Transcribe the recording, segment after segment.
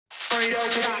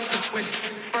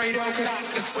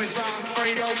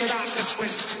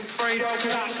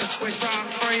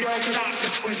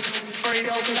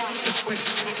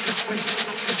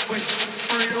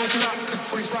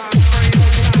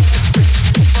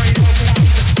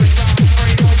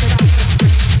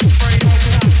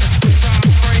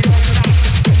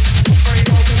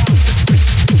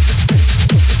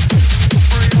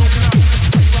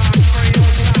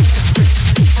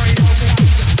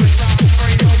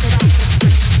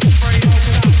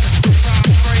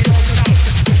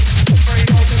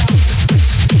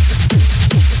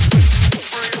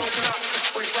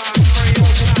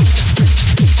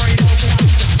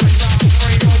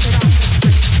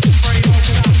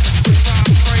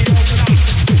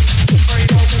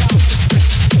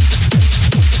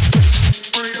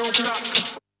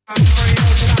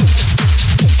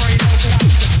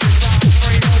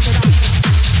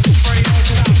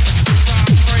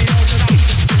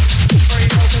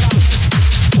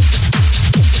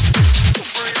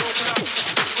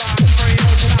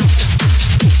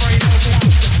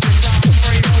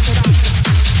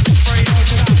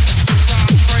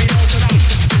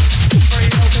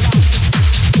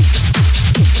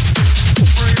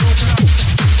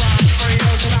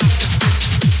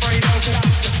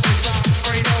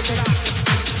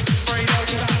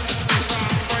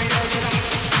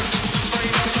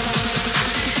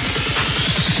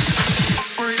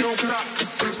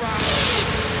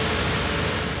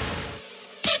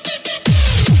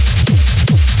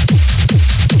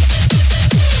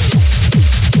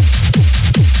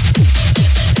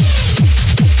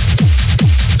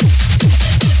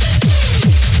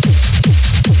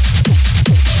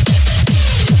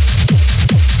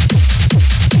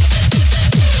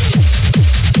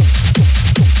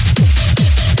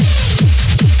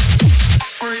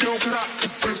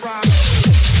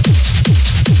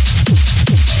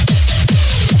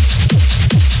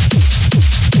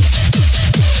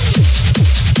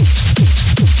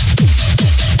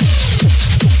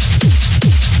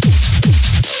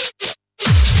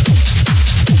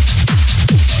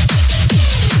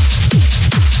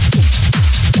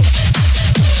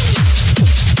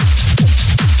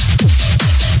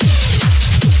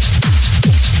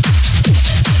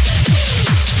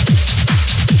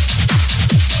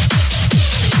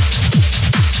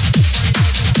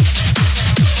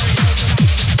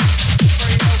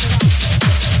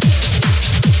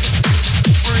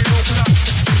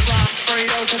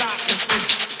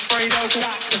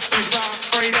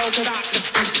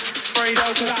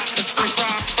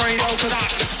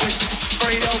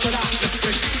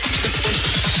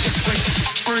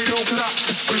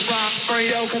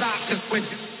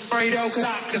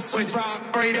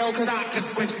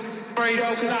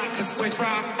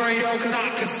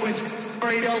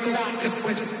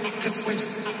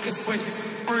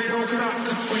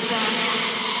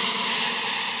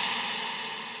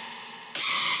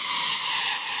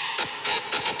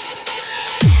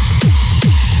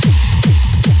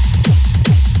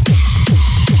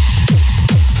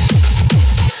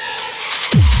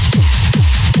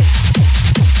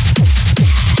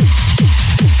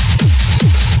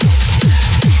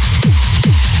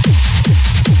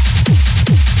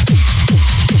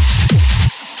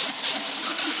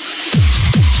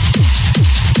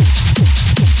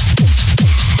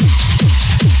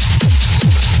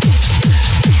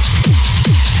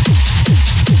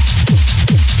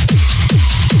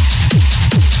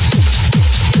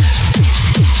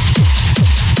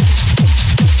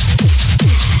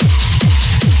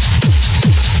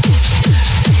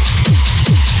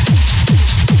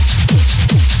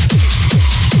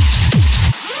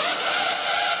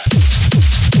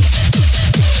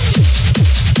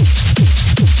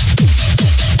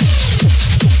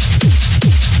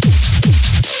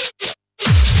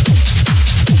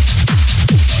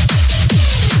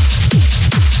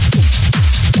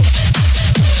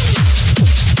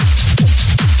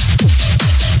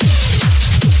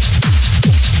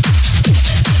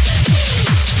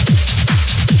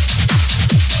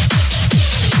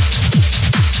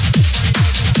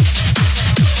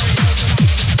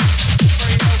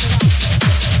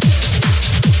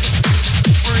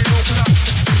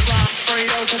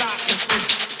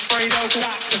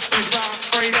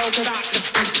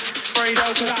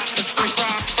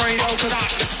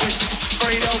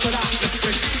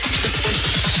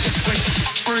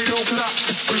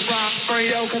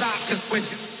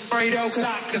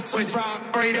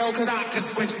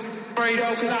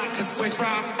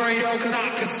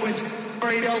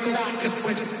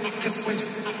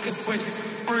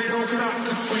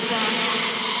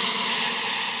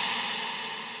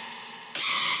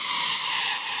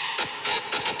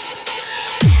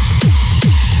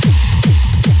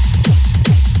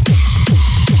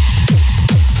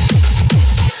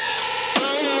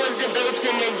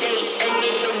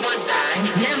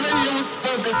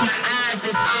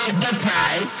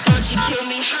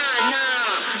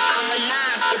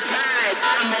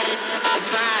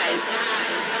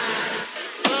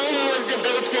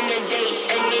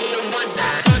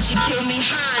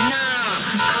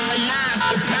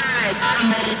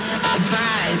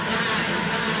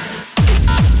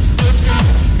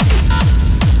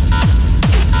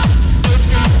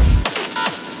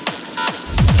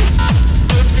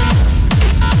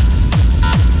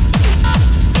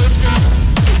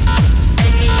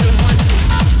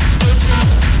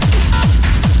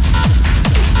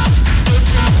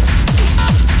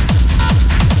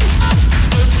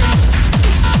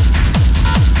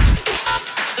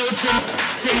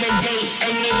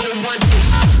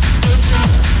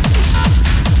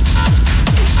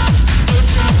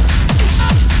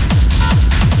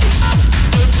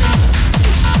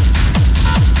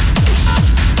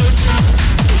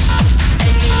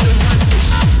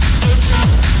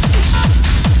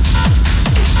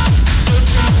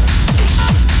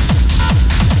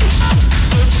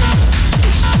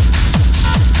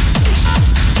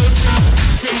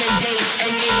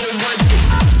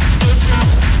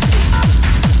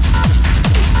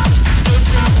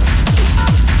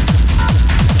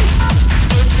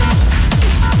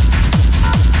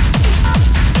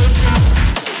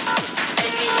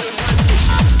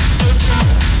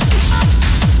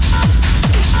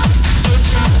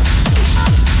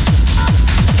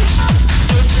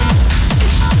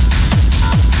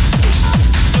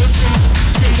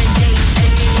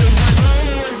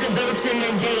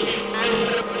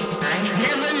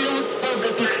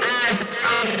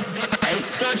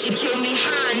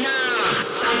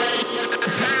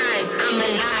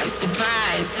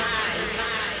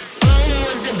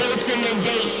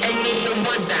intimidate, and neither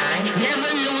was I.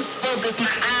 Never lose focus,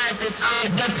 my eyes is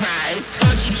on the prize.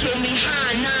 Thought you kill me,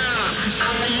 huh? Nah,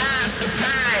 I'm alive,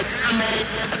 surprise. I'm a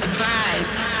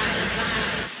prize.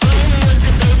 Was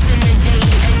the bait in the day,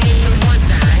 and neither was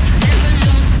I. Never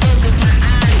lose focus, my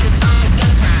eyes is on the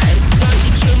prize. Thought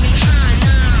you kill me, huh?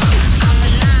 Nah, I'm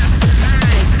alive,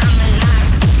 surprise. I'm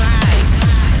alive, surprise.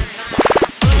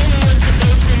 Was the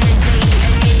bait in the day,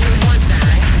 and neither was I.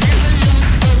 Never lose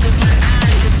focus, my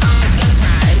eyes is on the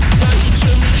prize. Thought you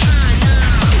kill me, huh?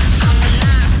 Nah, I'm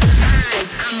alive, surprise.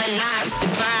 I'm alive,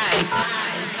 surprise.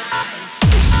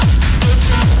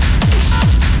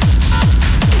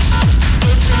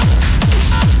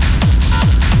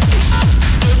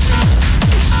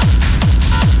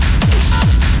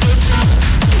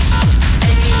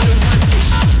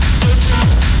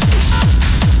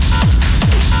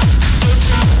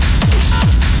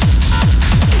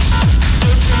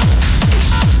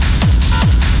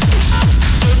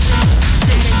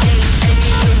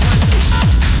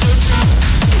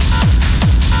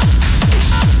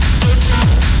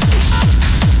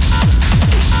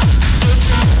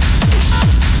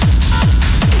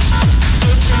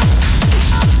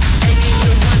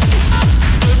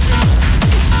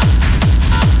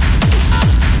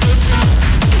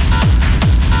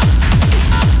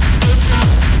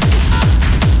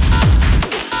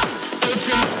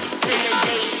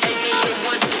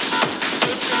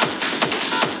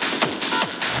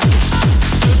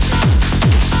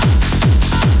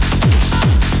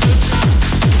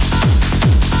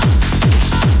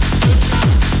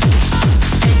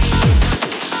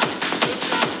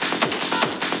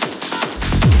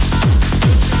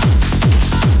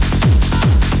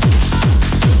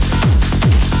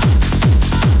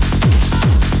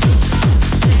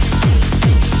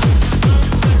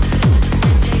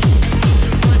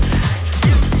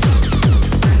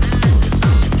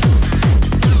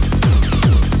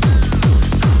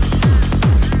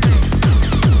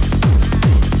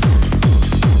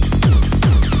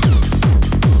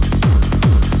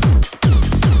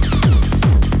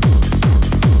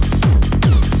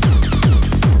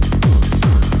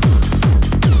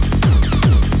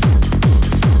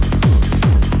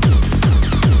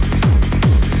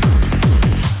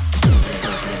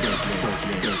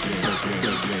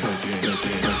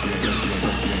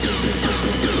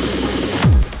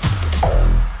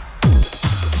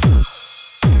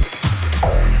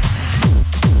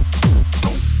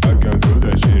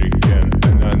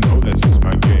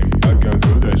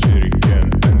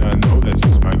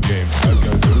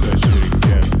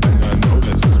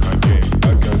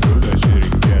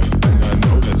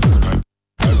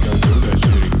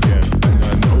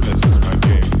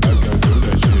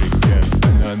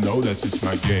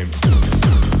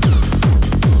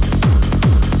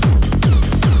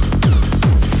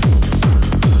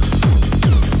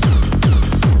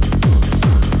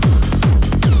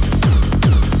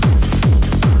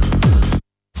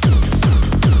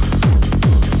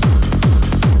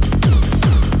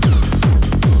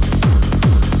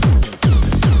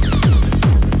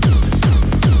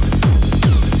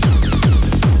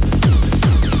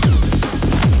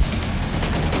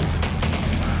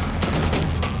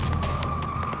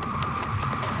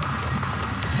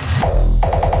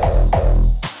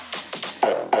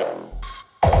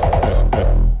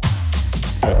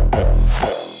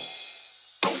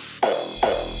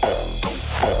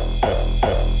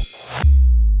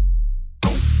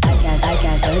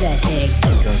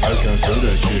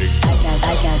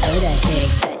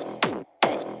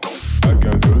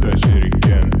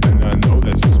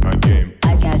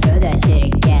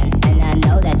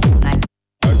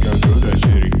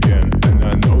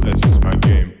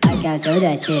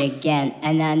 Shit again,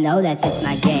 and I know that's just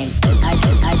my game. And I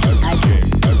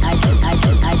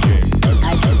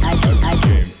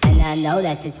know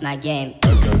that's just my game. I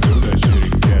can't do that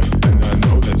shit again, and I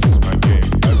know that's just my game.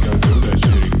 I can't do that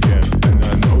shit again, and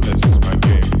I know that's just my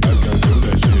game. I can't do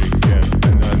that shit again,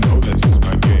 and I know that's just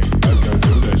my game. I can't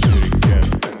do that shit again,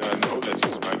 and I know that's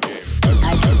just my game.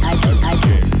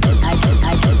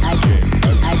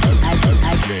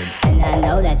 And I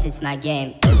know that's just my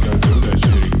game. I can't do that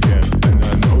shit again, and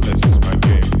I know that's just my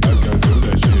game. I can't do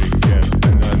that shit again,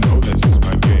 and I know that's just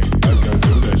my game. I can't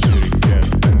do that shit again,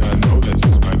 and I know that's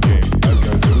just my game. I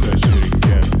can't do that shit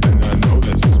again, and I know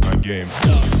that's just my game.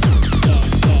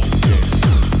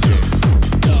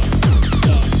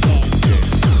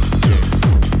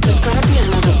 There's gotta be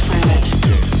another planet.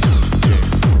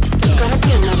 There's gotta be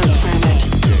another planet.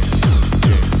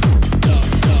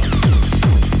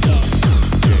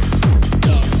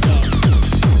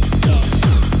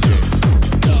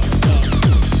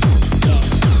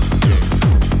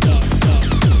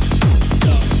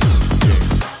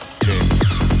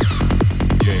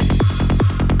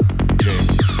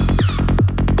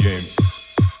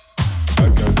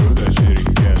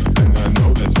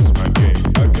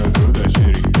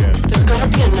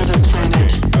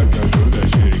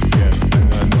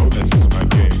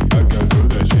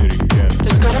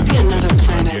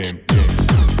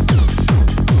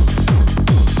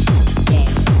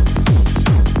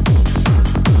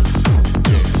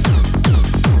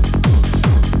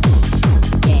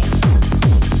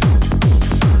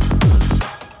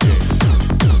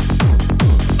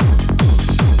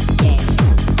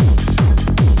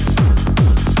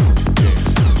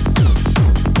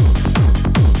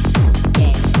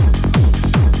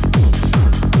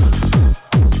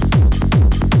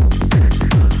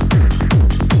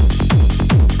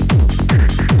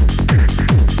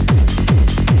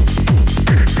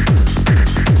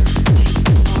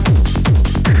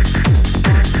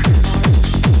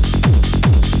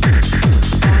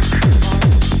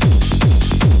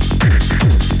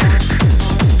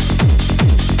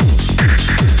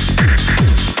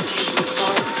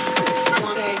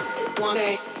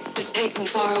 just take me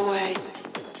far away.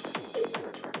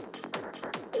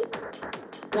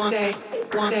 One day,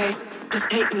 just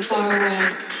take me far away.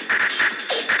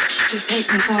 Just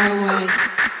take me far away.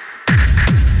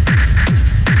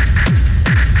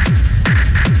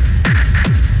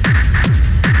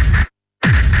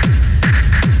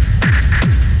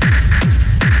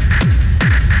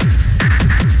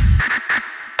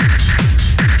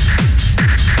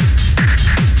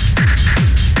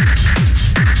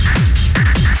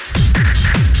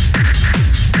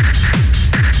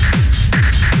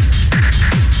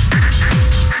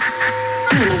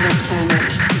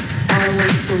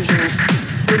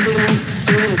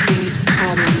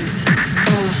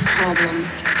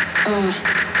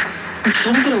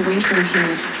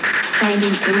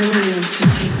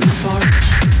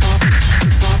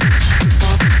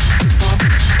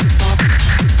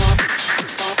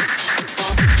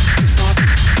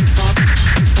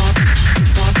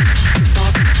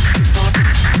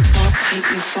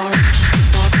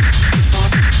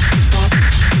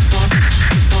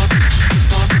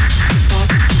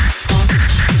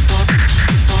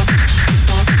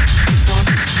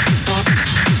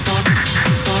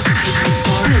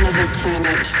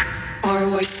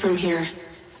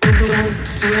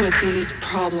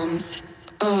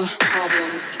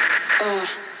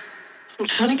 I'm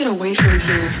trying to get away from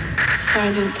here.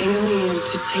 Find an alien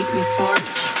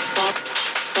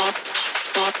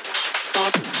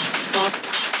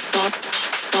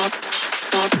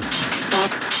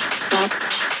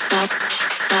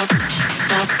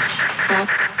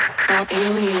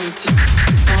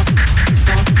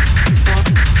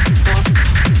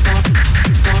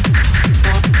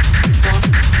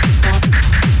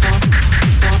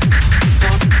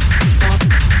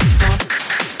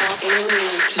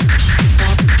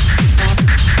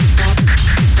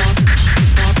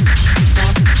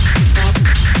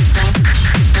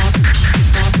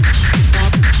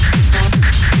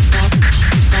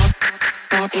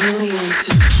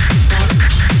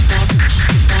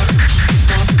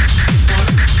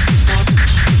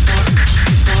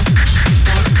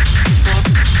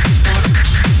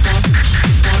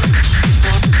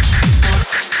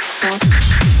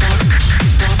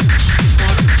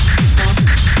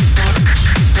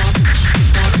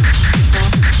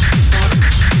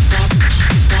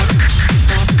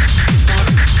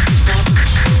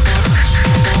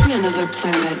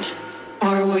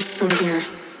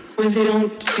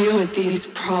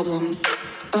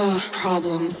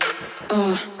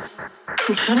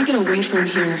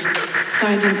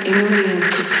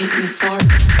to take me far.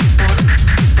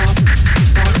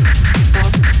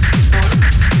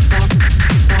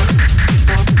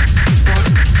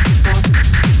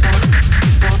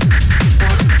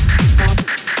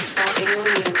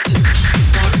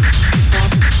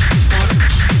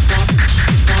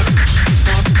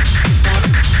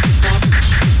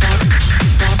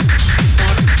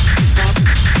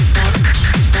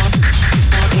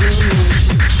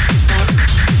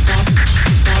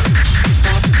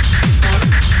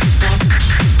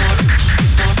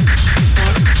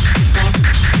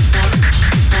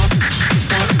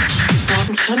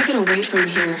 From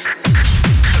here.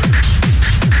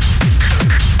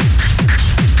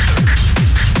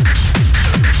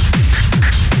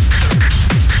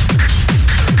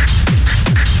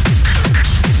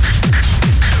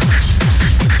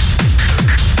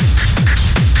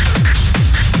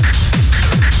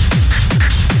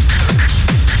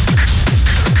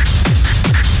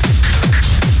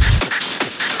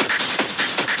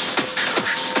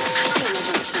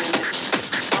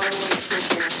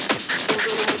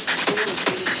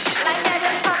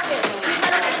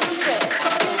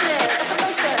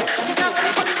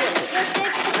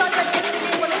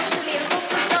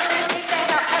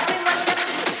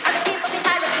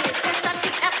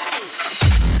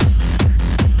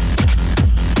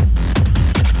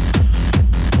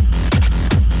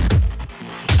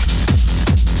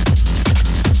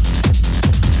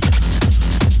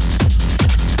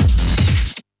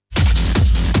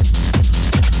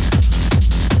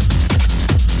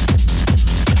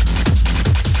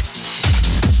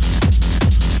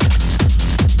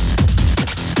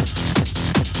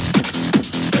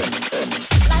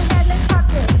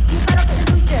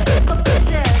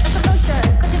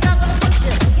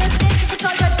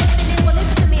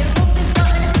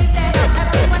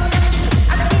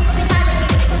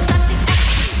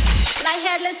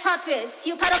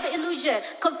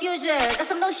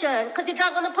 Cause you're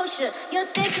drunk on a potion. You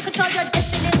think you control your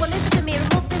destiny. Well, listen to me.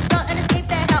 Remove this thought and escape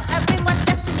the hell. I bring what's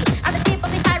left to me. I'm the tip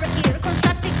of the hierarchy,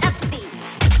 reconstructing empathy.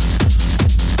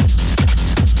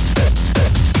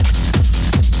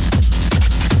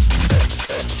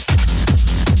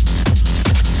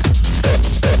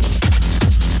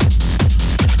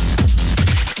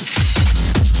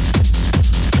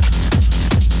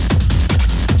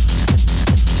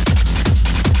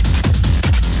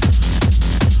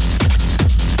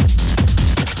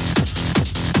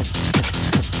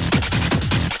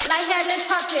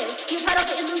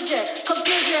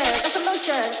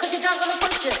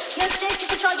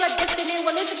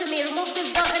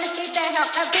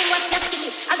 hell. Everyone's left to me.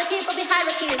 I'm the tip of the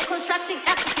hierarchy, constructing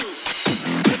apathy.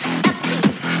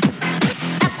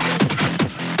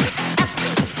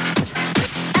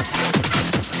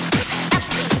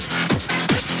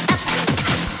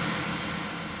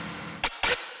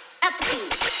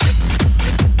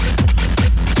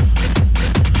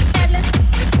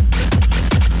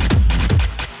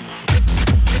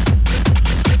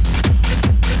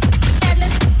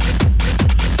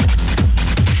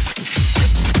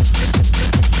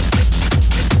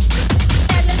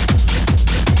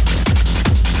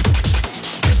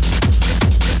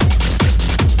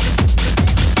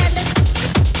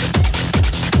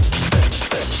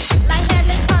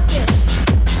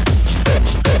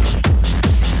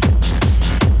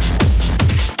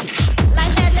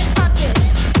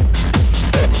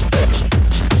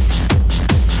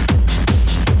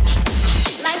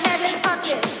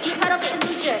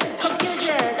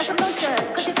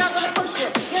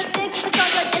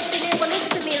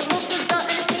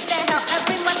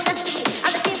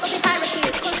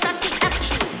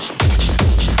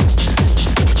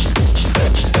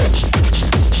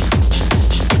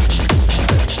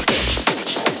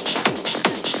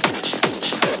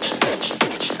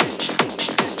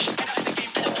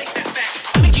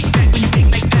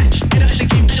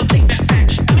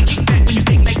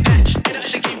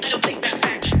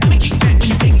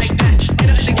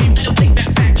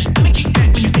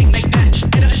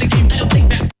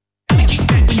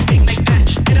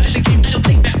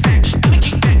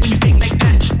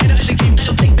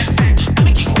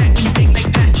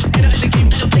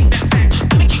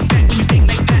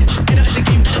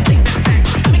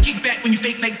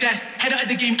 the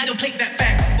game.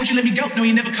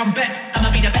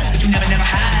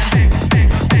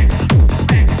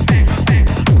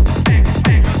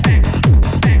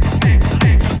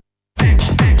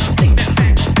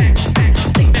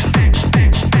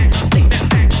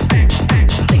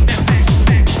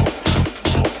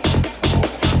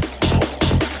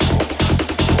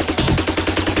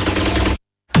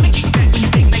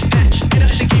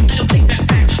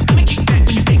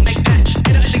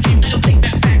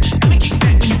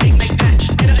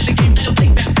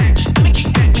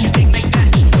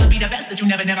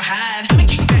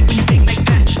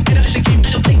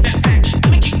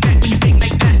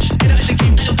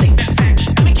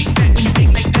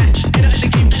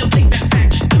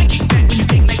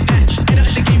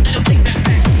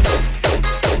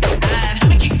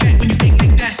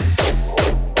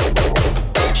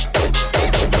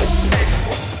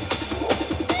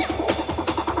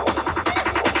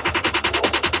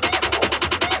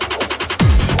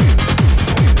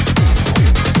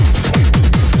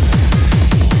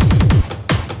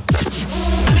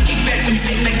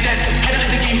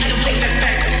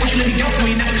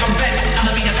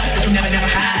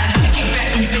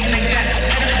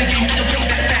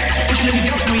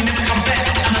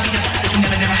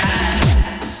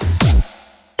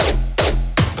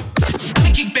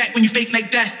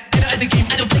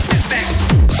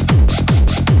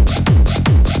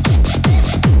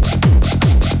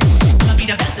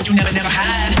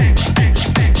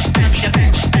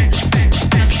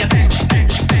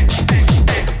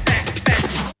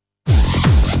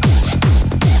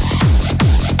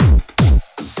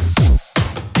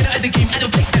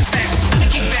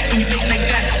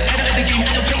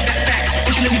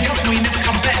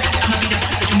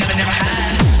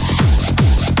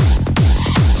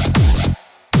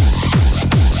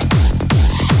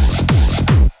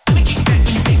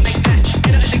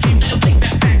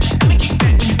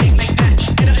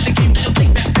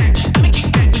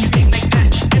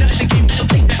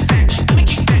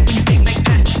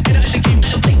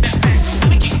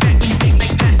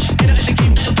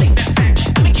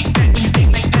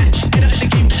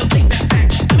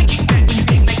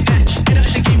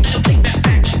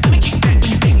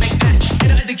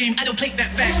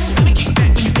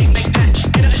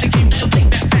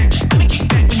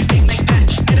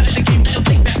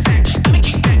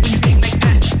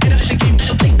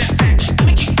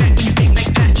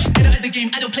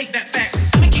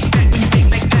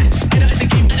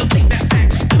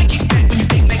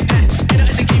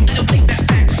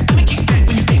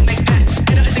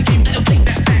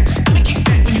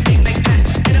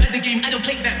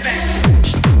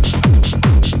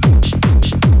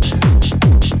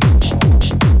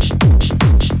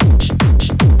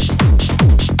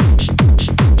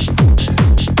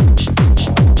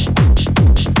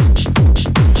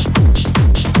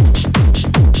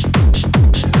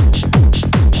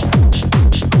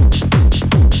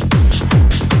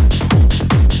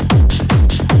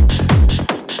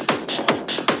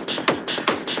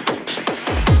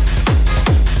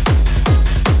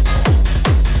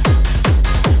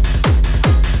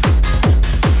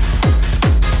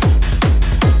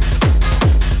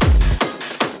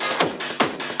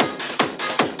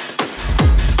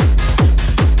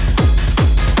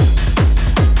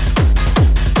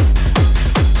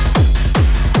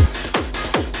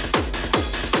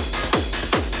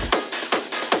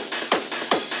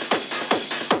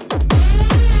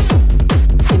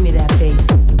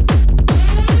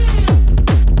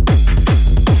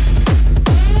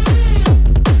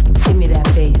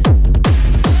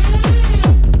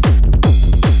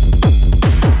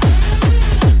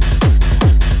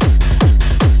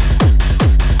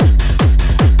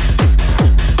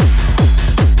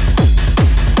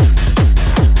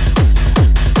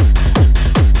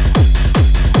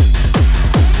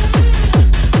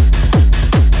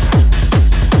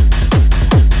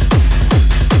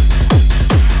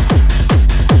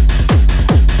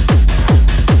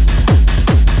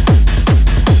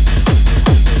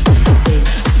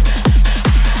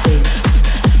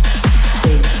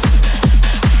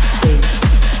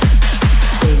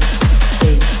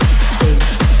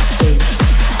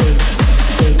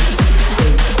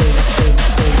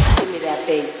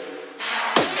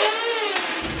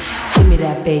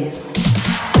 that bass.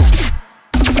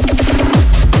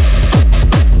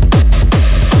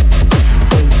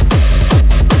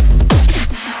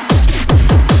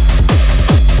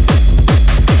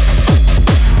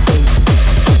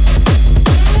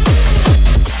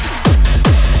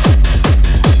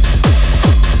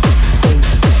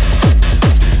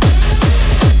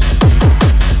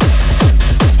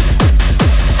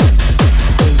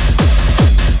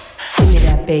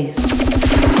 Bass.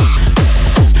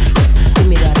 Give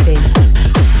me that bass.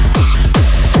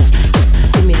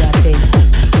 Give me that bass.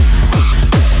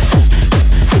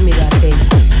 Give me that bass.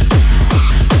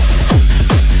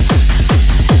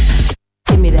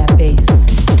 Give me that bass.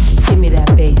 Give me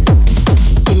that bass.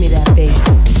 Give me that bass.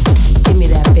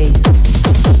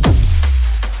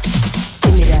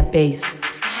 Give me that bass.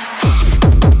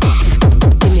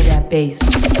 Give me that bass.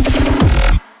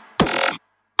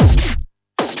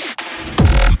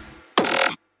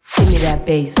 Give me that bass. That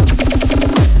bass.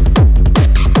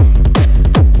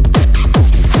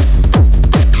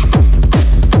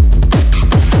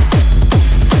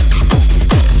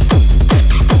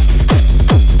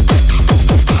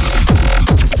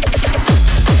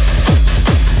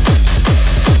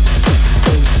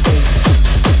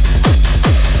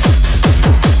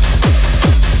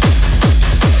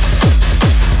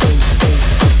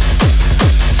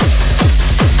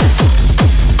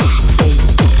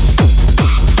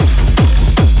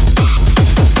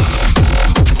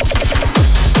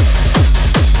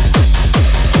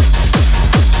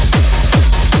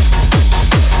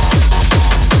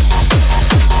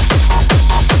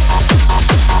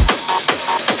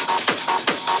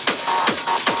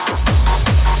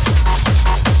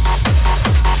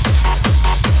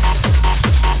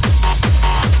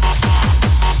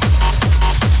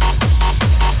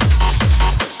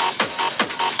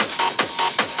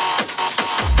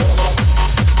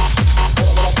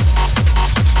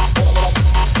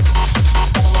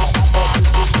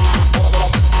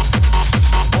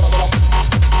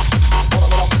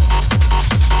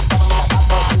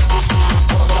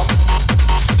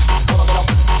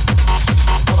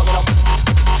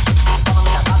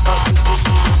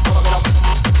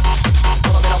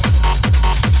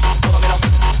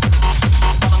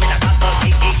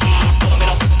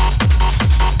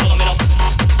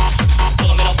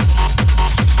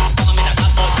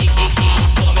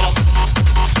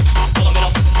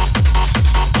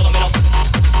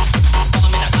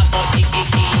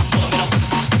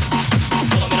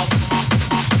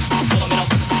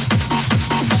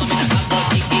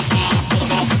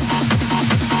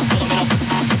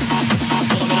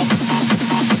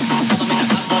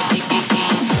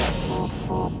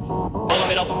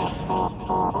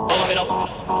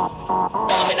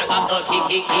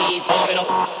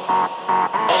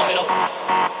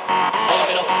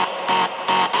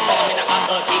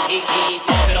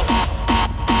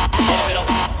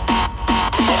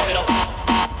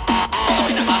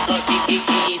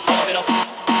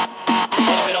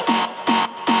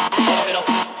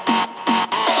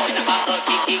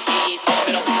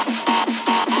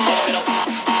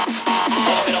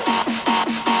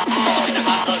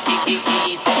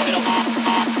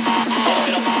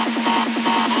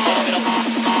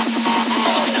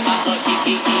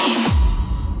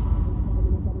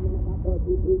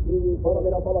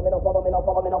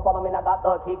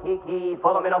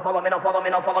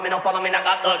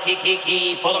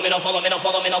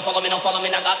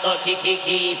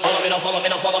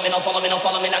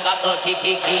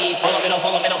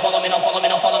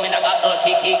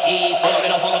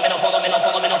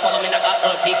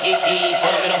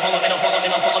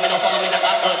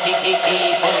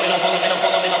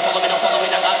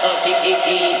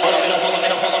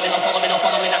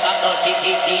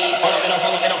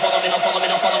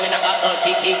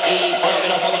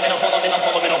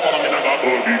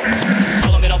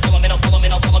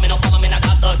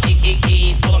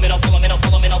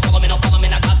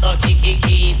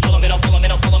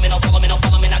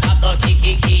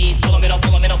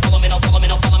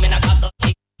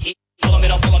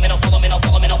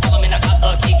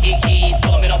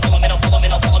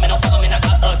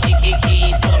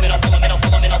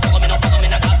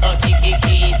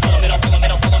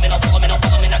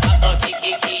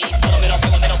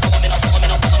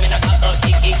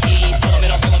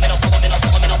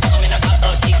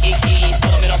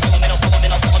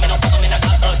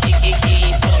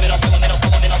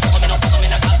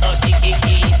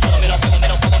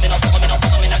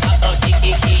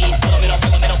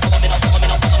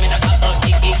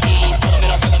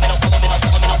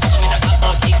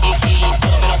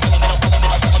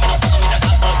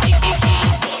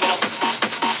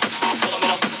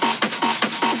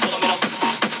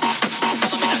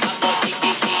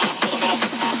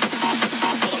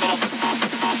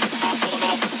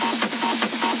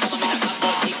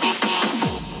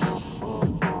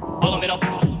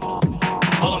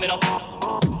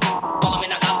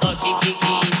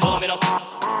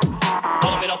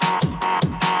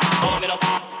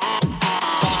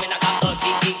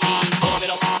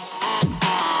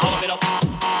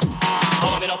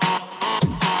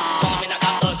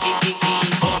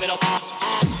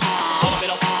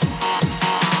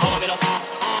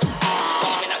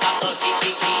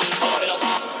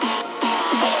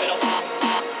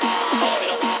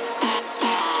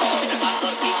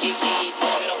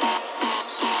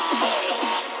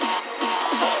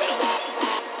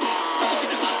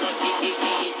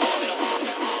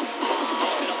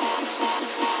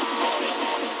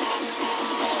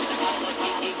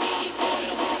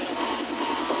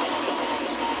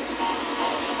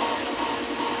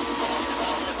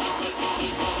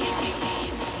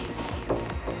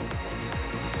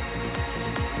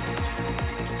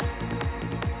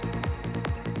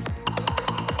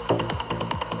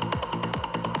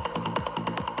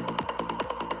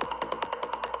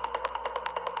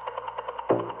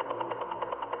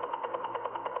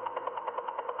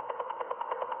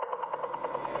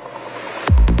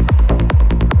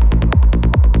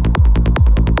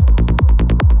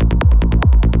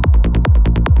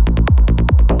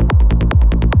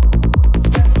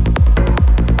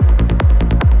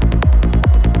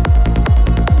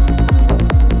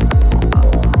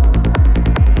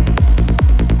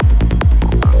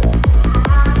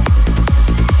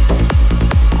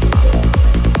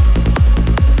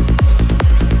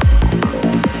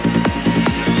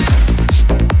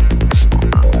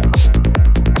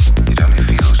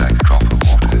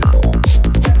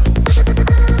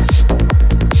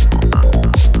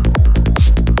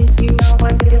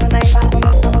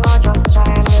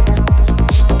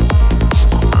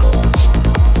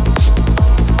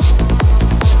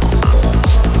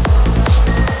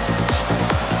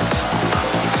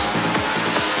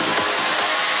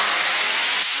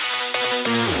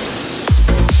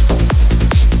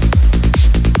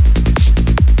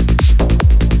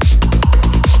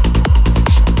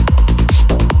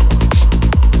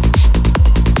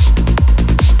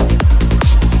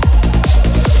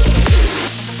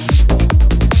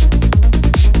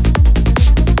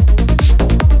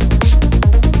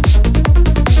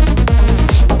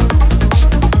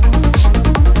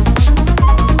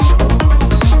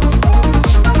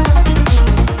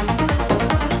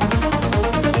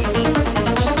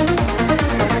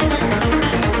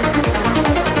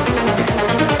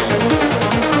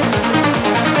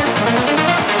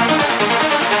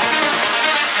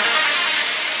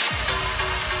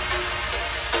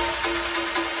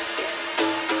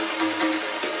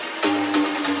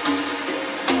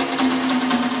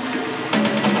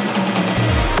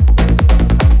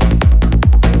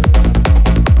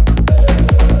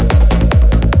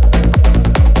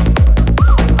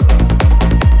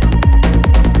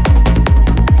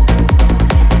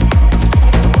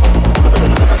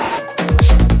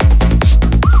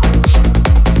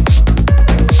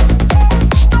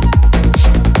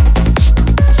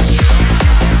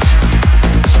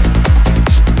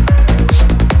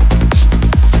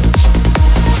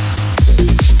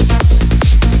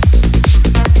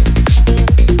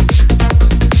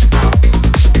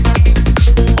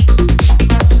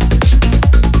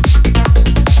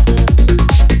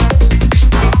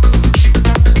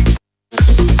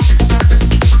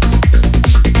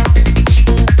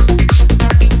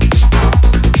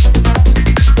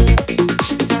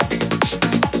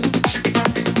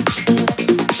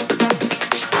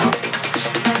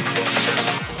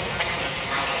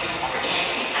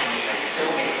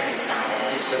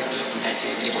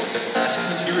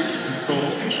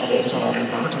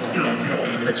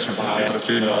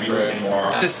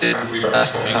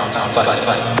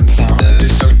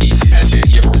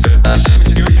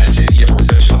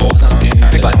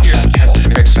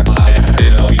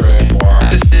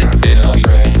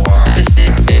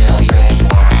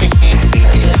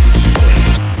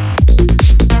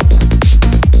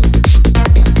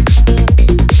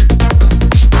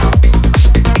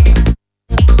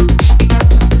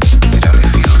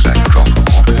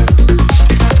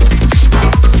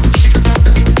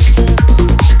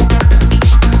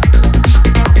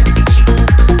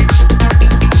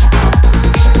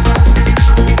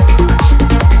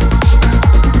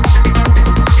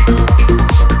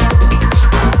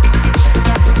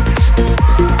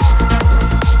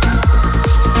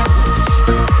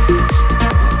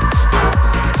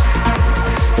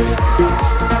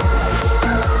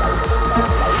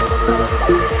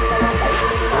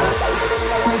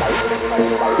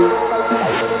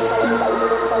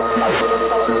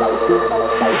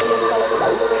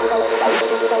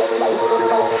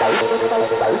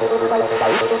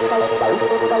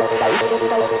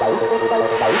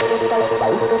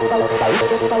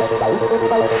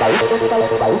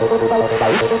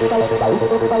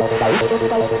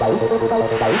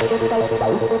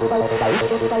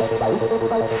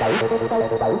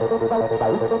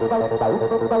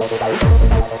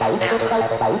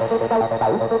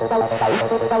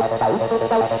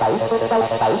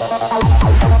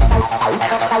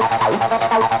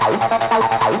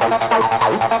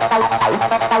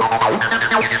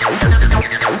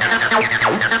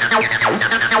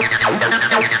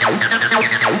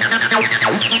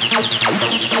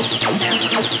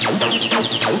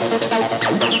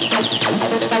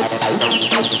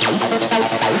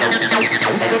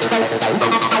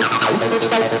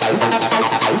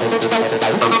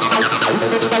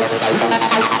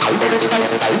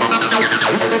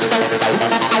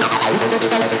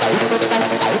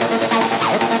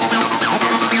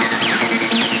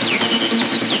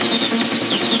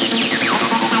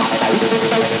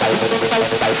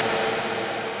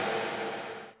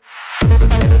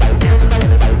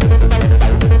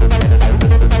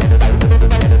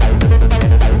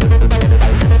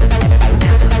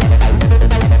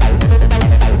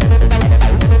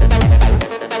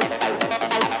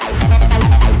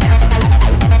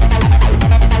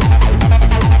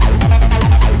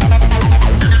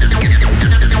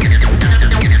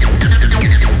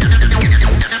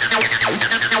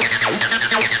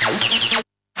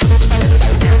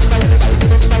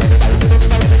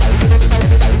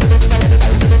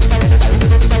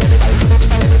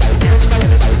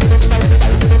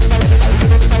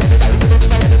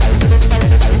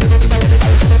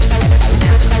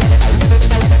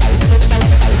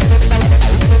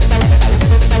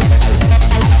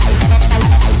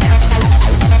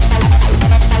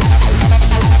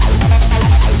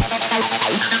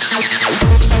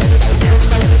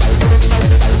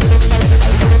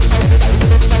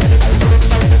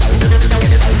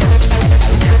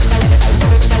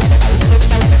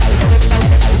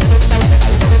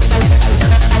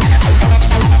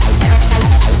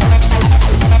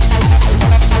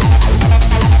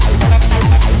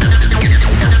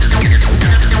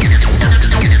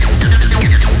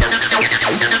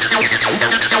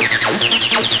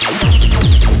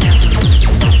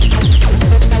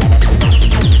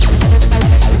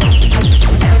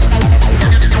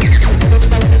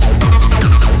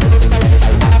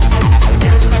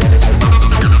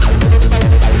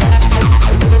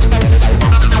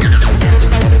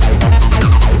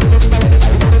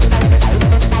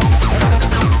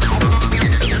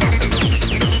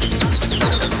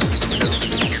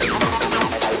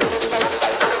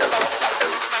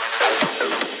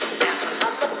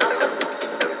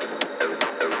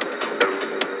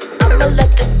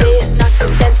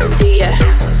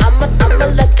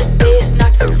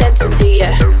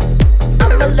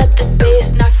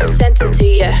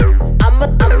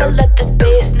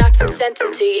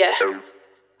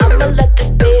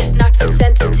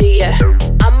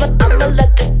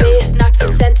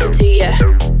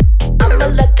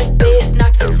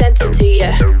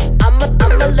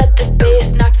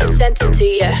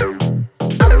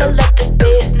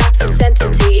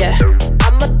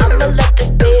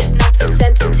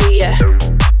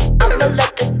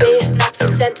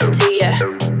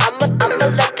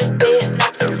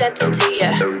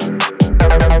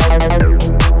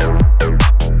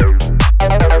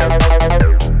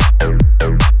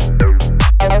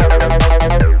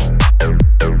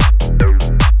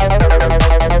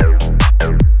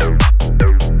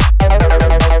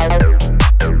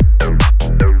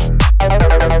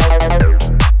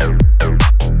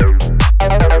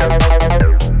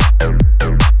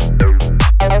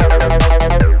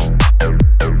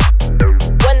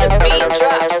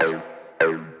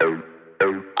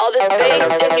 this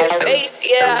bass in your face,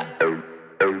 yeah.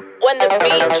 When the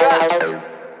beat drops,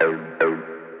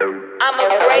 I'ma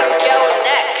break your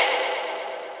neck.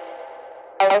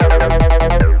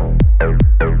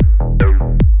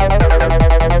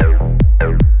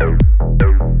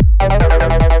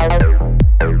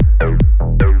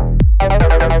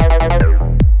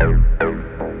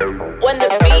 When the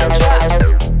beat drops,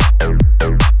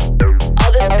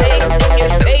 all this bass in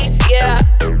your face, yeah.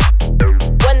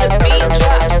 When the beat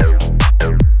drops,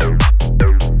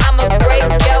 I'ma break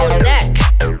your neck.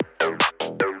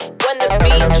 When the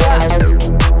beat drops,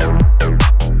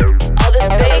 all this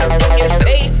bass in your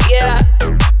face, yeah.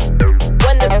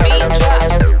 When the beat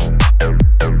drops,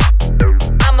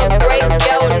 I'ma break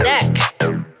your neck.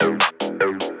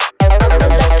 I'ma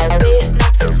let this bass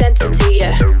knock some sense into ya.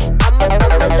 I'ma let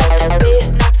this bass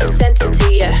knock some sense into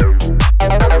ya.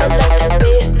 I'ma let this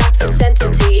bass knock some sense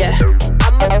into ya.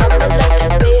 I'ma let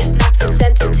this bass knock some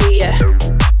sense into ya.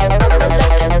 I'ma let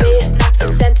this bass knock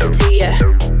some sense into ya.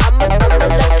 I'ma let this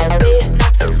bass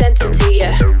knock some sense into ya.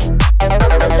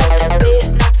 I'ma let this bass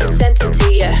knock some sense into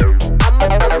ya. I'ma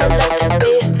let this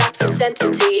bass knock some sense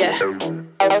into ya.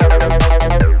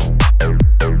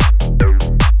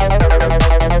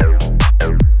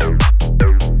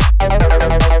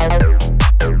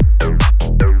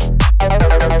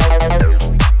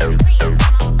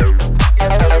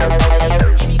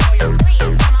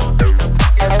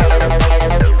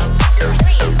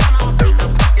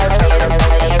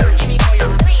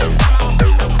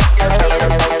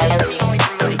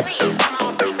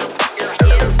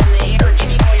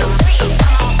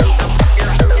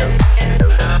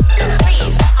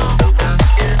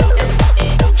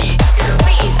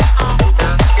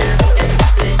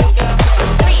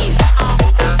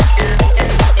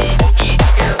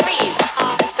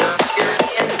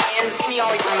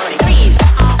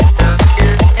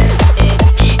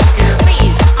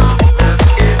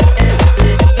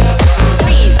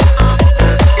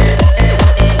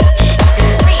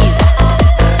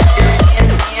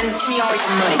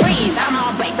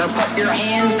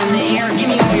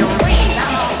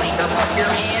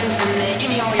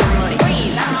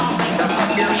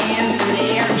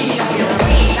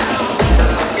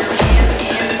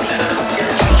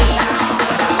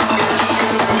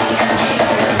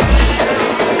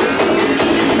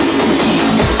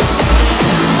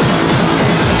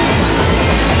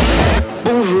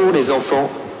 Bonjour les enfants,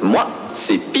 moi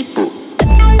c'est Pipo.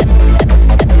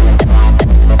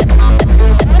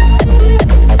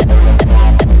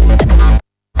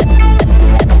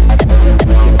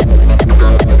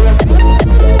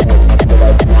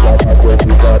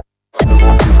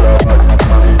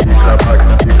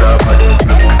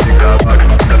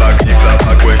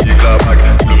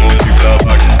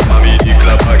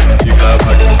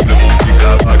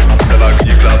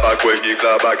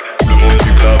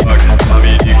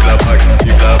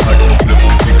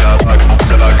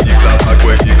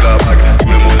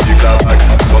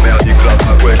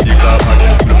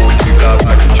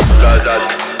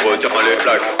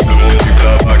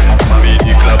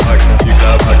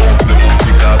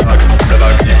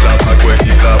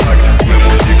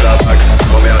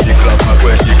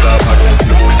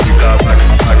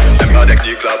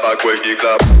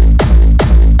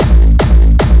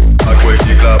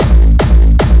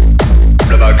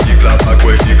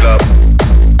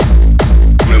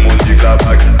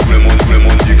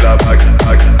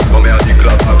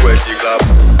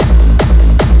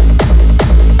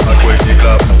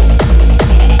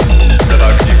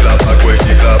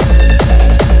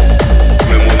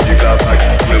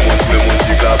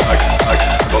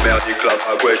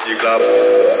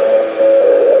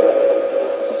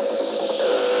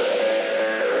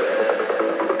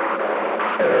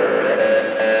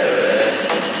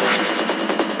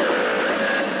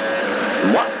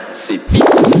 Moi, c'est Pipo.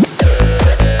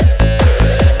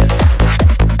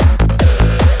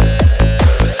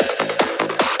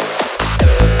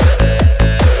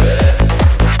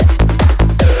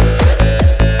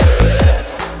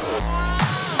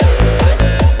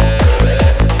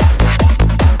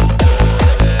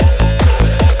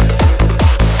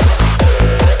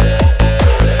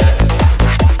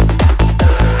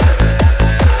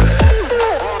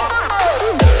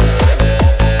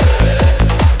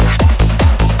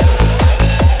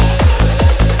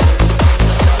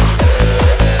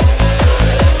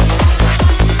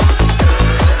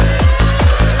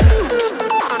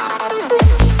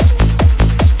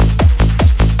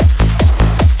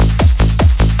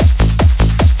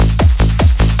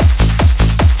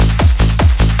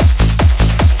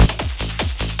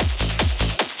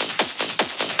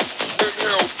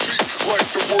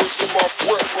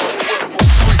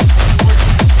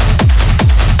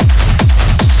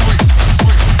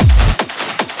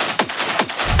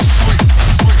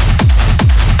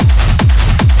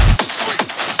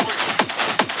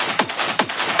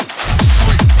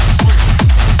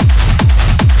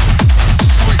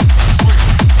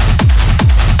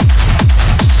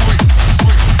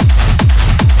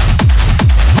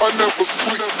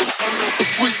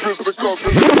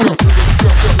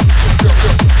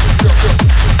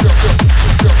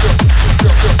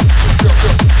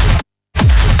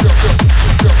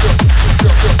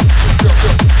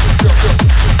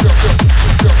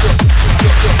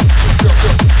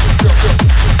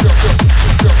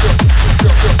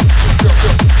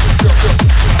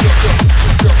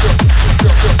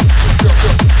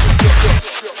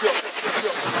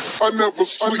 I never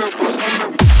sleep.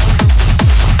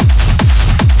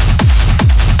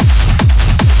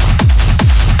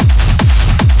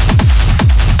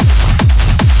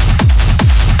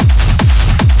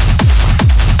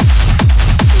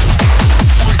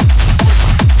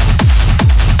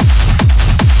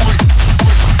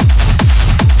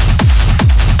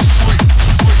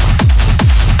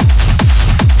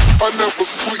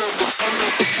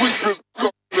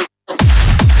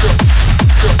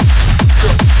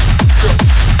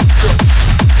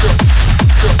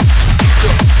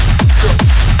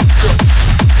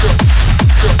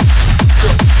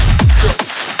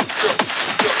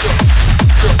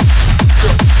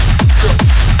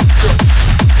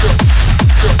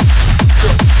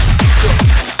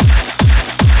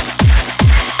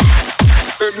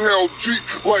 Inhale G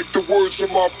like the words in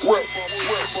my breath.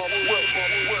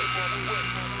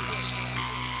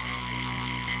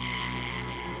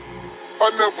 I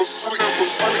never sleep.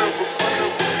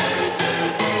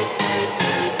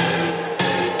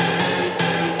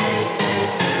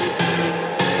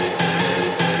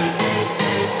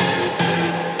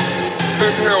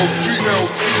 Inhale G,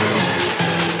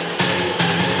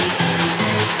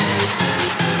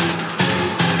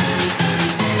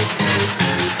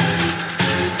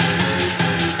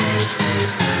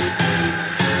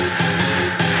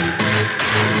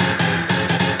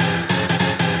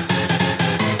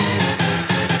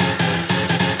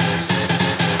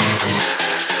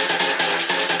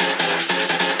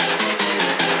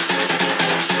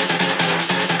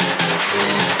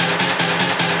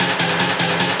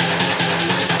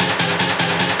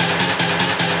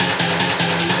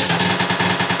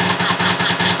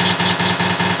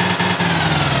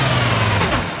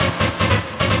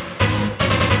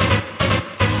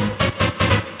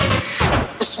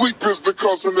 sleep is the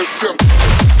cousin of death.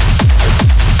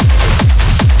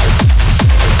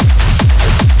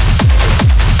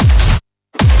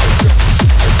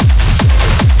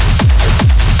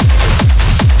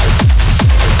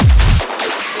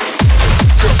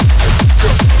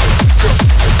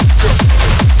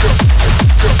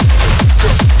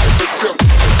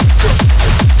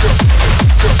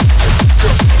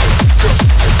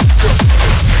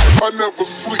 I never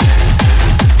sleep.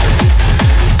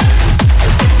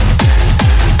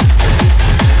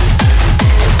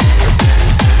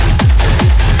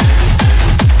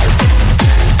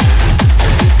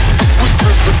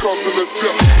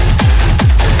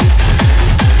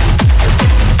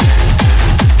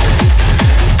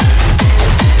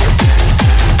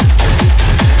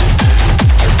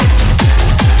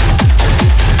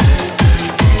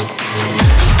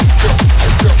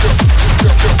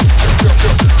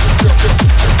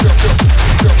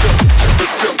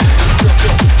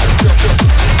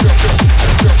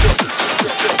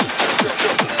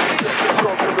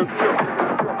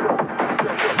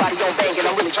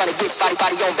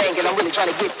 Body on bang and I'm really trying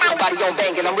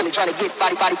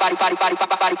to get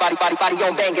body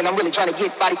on bang and I'm really trying to get body on bang and I'm really trying to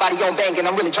get body on bang and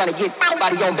I'm really trying to get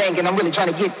body on bang and I'm really trying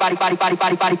to get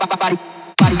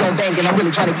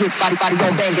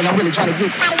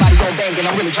body on bang and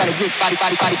I'm really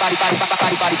trying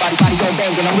to get body on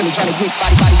bang and I'm really trying to get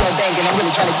body on bang and I'm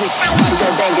really trying to get body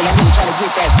on bang and I'm really trying to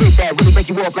get that spit that really break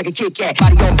you off like a Kit Kat.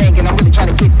 Body on bang and I'm really trying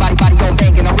to get body on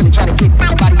bang and I'm really trying to get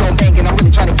body on bang and I'm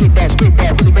really trying to get that spit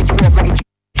that really break you off like a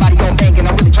body on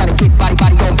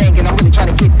bang and I'm really trying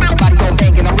to get body on bang and I'm really trying to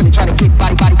get body on bang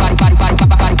and I'm really trying to get body on bang and I'm really trying to get body on bang and I'm really trying to get body on bang and I'm really trying to get that spit that really break you off like a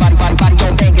Kit Kat. Body on bang and I'm really trying to get body on bang and I'm really trying to get body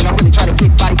on bang and I'm really trying to get body on bang and I'm really trying to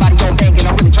get body on bang and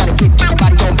I'm really trying to get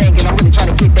body on bang and I'm really trying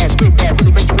to get that spit that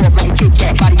really break you off like a Kit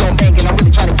Kat. Body on bang and I'm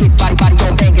really trying to get body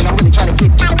on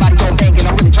bang and I'm really trying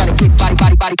to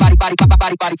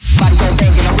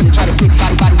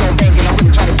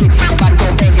get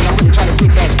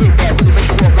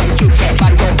body on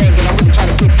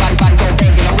bang and I'm really trying to get body on bang and I'm really trying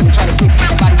to get body on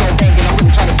bang and I'm really trying to get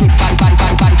body on bang and I'm really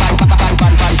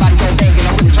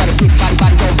trying to get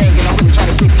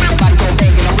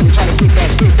that spit that really break you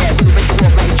off like a Kit Kat.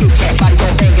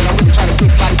 Body on bang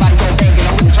and I'm really trying to get body on bang and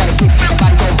I'm really trying to get body on bang and I'm really trying to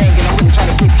get body on bang and I'm really trying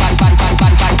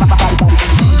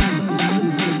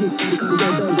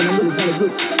to get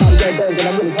body on bang and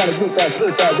I'm really trying to get that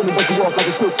spit that really break you off like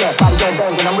a Kit Kat. Body on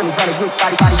bang and I'm really trying to get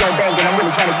body on bang and I'm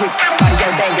really trying to get body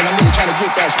on bang and I'm really trying to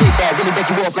get that spit that really break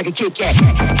you off like a Kit Kat.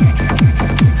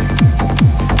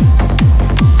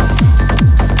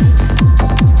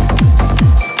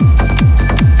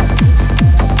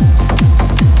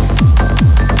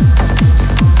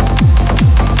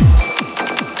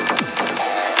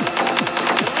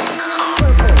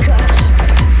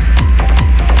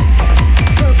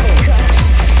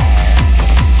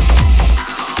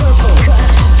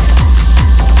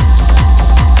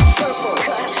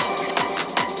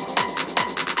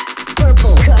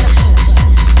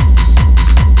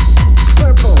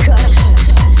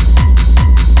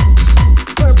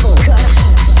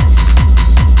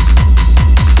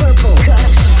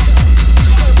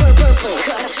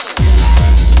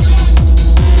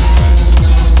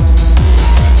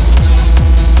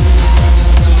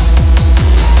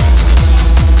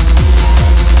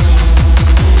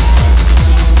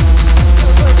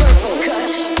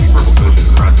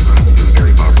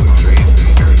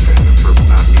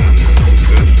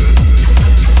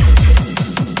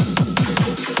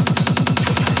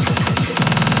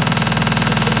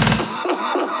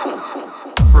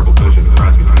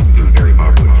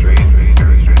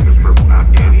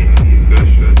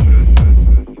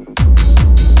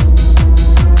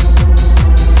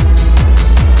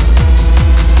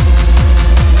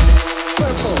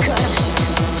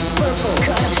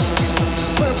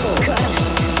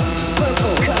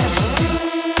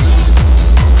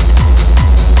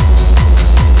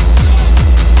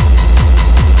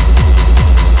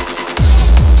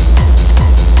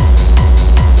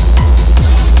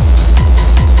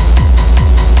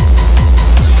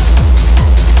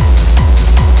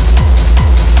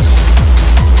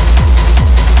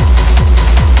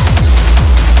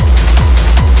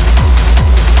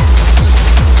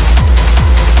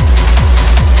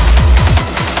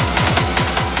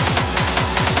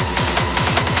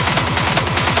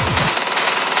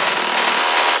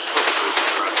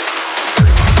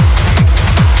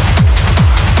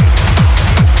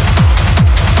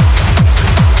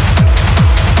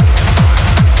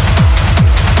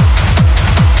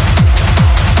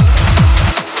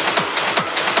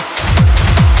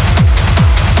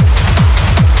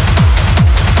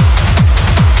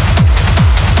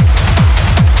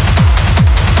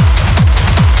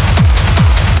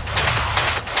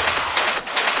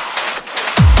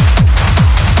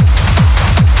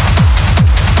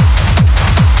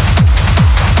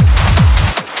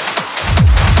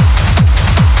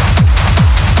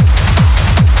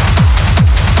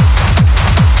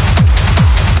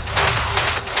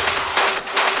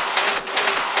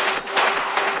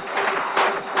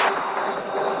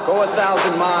 Go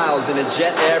 1,000 miles in a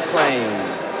jet airplane.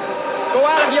 Go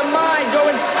out of your mind, go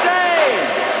insane.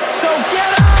 So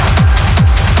get up!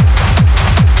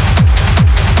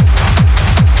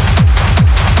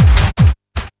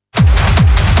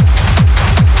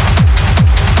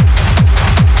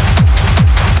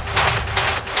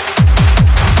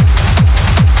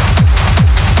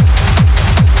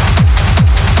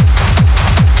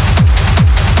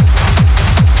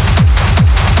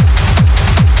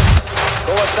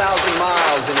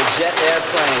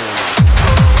 Airplane.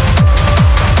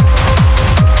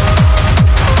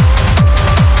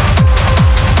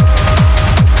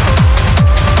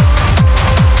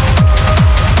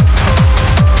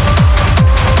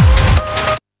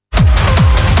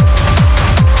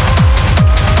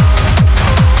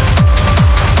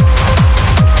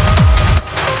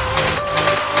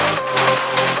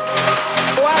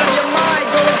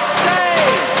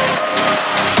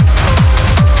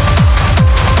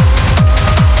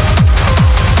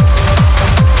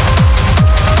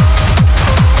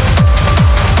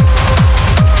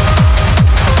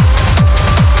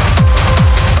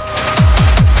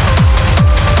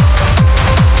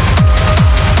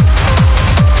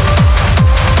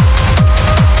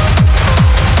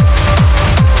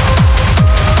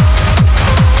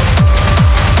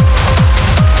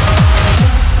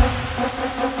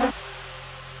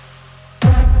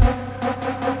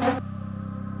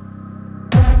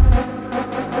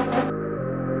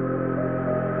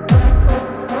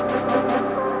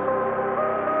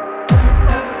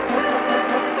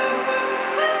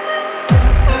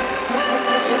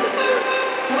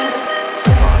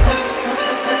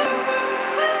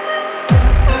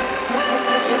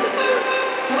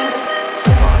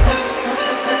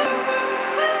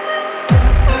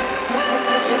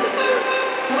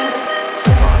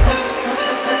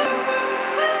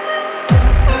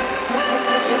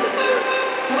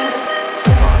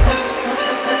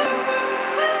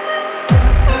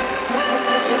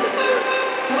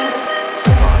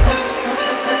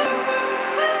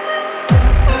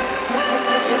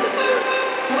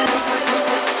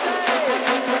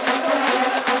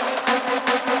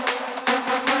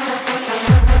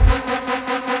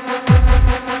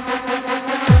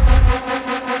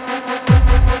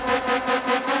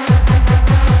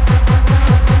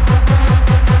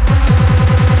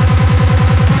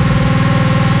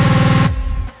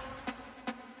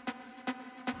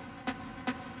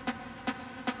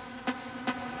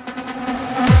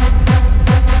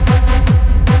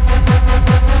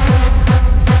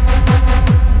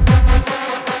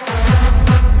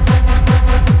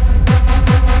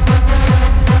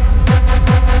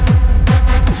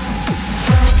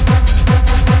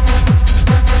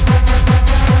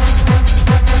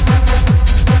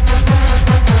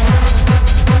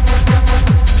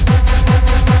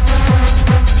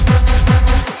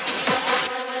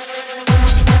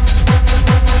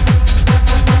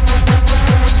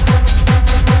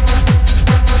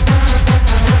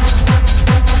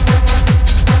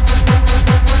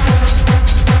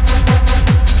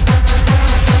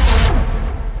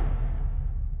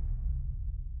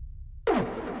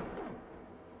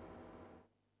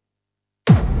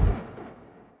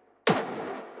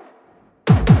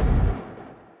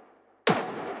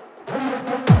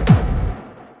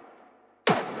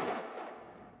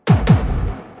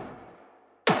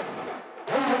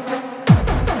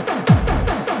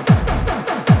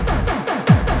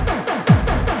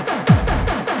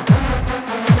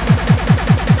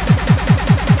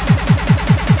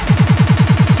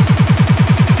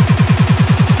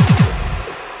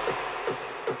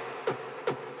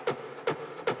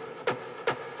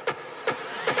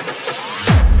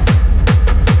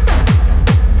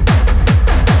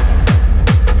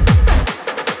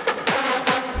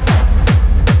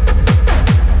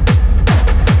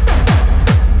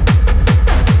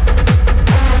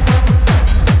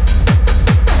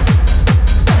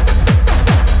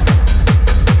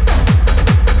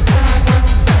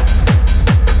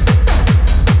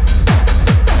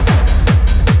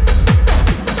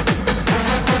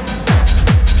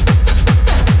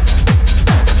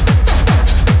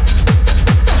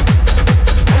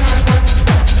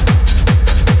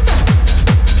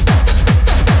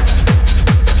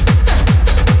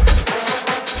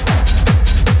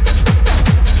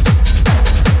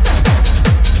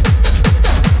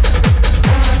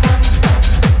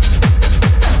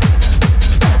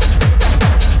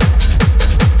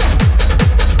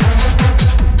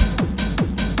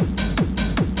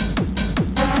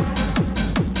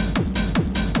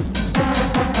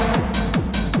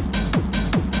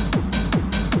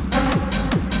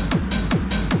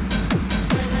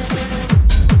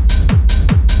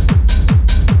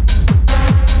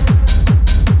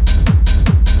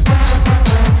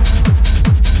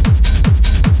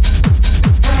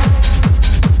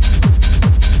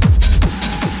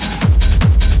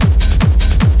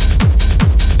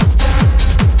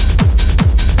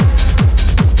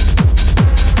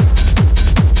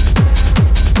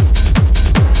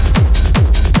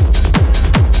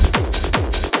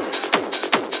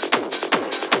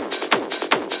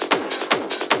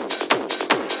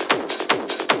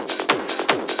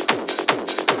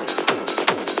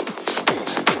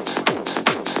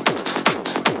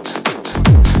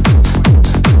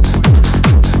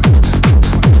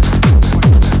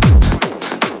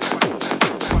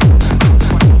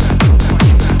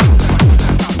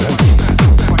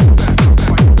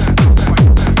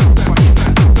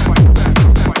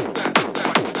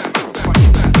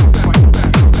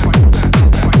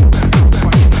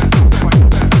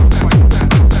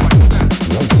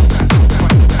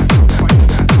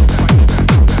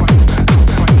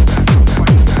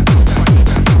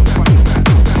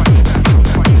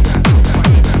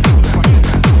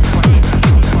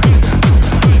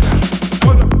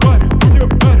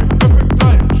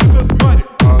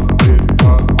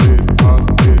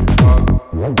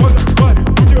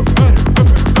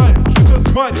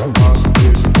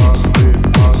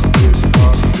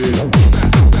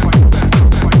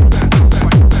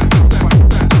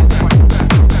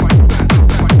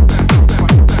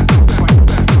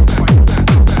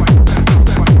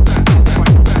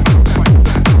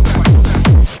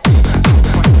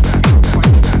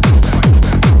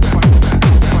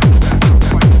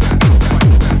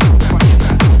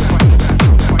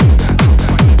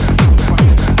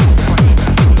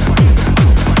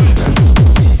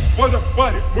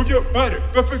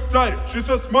 she's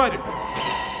so smarty.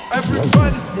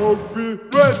 Everybody smoke weed,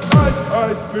 red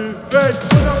eyes bleed. They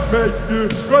wanna make you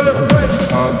run away.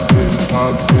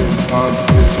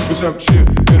 Put some shit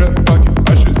in a pocket,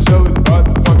 I should sell it, but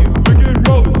fuck it. We can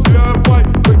roll it, DIY,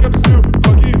 wake up still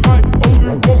fucking high.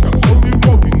 Only walking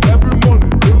every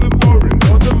morning, really boring.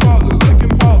 On the molly, like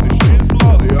in Bali, she's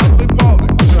lolly, I'm like Bali.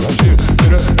 Put some shit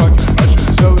in a pocket, I should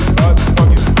sell it, but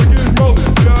fuck it. We can roll it,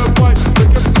 DIY,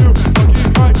 wake up still fucking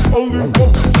high. Only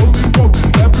walking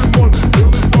every morning,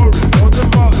 really boring. On the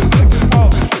molly, like in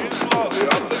Bali, she's lolly,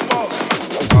 I'm like Bali.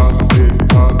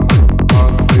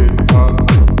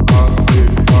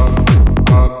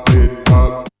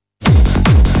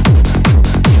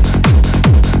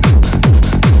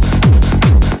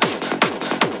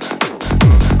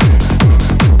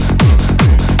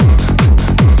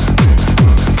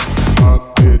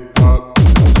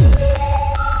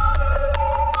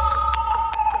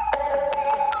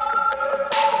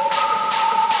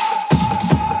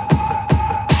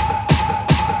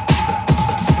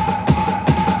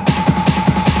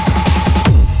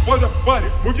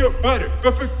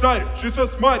 Perfect timing, she's so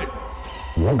smarty.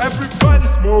 Everybody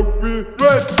smoke weed,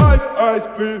 red eyes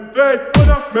bleed. They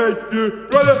wanna make you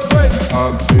run away.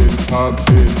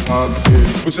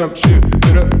 Put some shit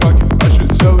in a pocket, I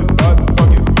should sell it, but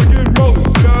fuck it. We can roll it,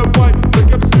 DIY,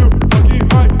 wake up still fucking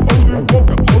high. Only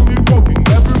walking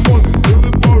every morning,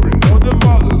 really boring. On the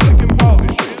molly, like in Bali,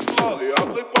 she's lolly, I'm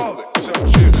like Bali. Put some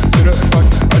shit in a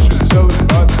pocket, I should sell it,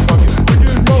 but fuck it. We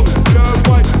can roll it,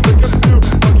 DIY, wake up still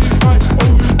fucking high.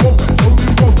 Only walking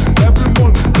every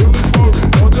morning, really boring.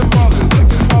 On the molly,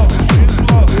 like in Bali, she's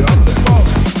lolly, I'm like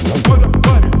Bali. What a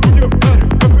body, with your body,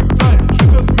 perfect timing, she's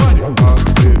so smarty. What a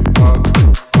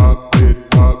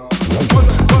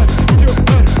body, with your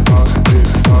body, What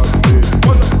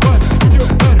a body, with your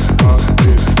body,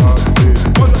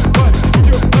 What a body, with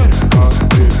your body, What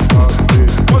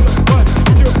a body,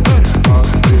 with your body,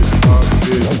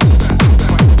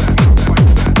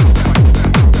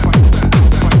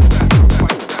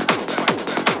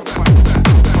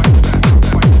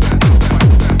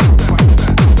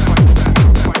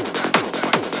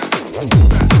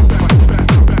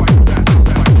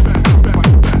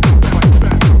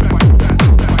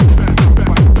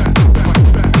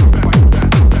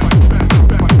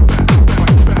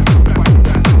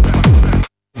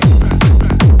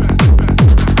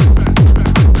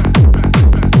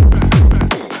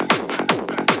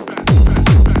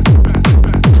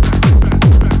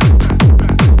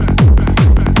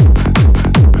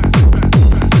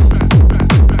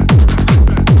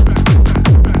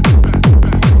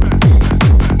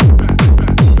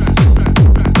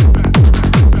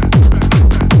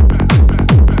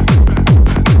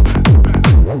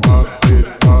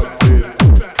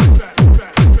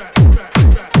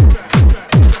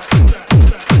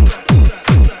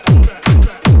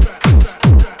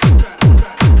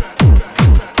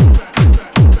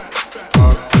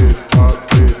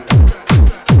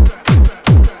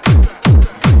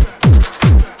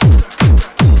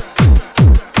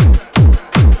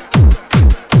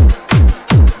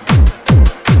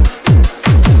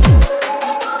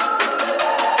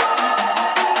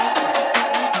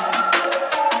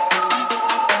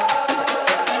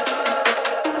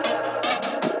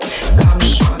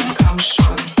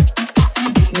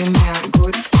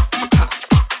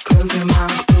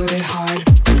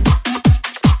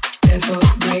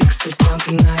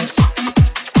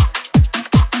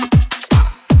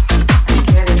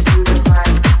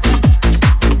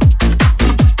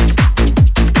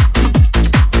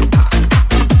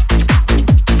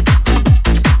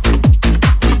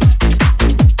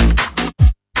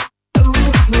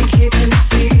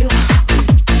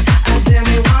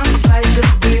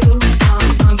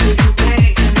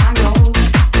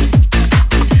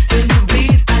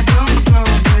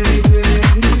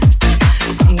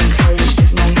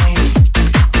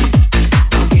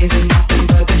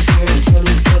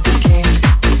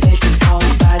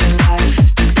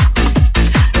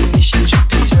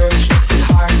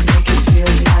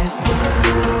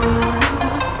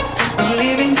 I'm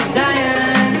leaving to